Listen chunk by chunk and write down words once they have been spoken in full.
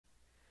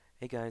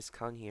Hey guys,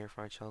 Colin here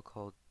from our channel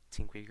called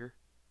Krueger,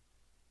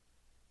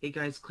 Hey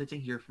guys, Clinton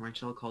here from our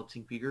channel called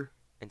Krueger.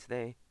 and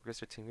today we're going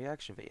to start a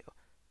reaction video,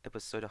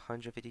 episode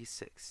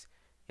 156.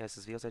 Yes,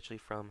 this video is actually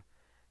from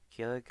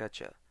Kayla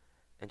Gotcha,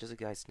 and just so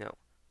you guys know,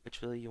 which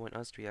video you want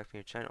us to react from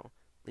your channel,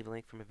 leave a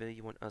link from a video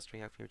you want us to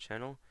react from your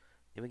channel,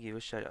 and we'll give you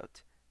a shout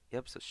out.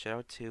 Yep, so shout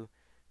out to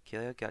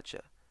Kayla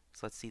Gotcha.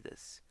 So let's see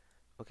this.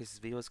 Okay, so this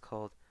video is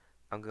called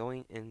I'm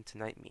Going In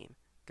Tonight Meme,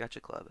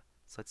 Gotcha Club.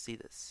 So let's see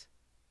this.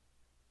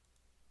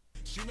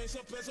 She makes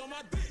her plans on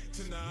my dick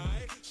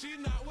tonight. She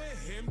not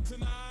with him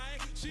tonight.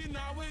 She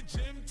not with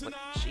Jim What?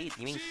 tonight. She?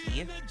 You mean She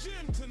he? in the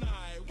gym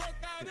tonight. Work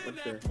out in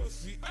What that the?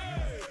 pussy.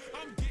 Hey,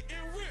 I'm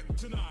getting ripped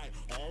tonight.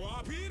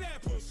 R.I.P.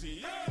 that pussy.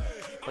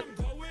 Hey, What? I'm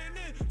going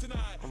in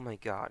tonight. Oh my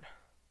god.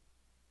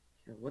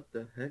 Yeah, what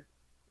the heck?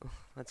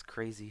 That's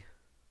crazy.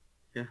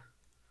 Yeah.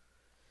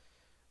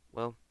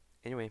 Well,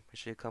 anyway, make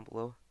sure you comment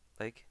below,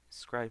 like,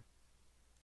 subscribe.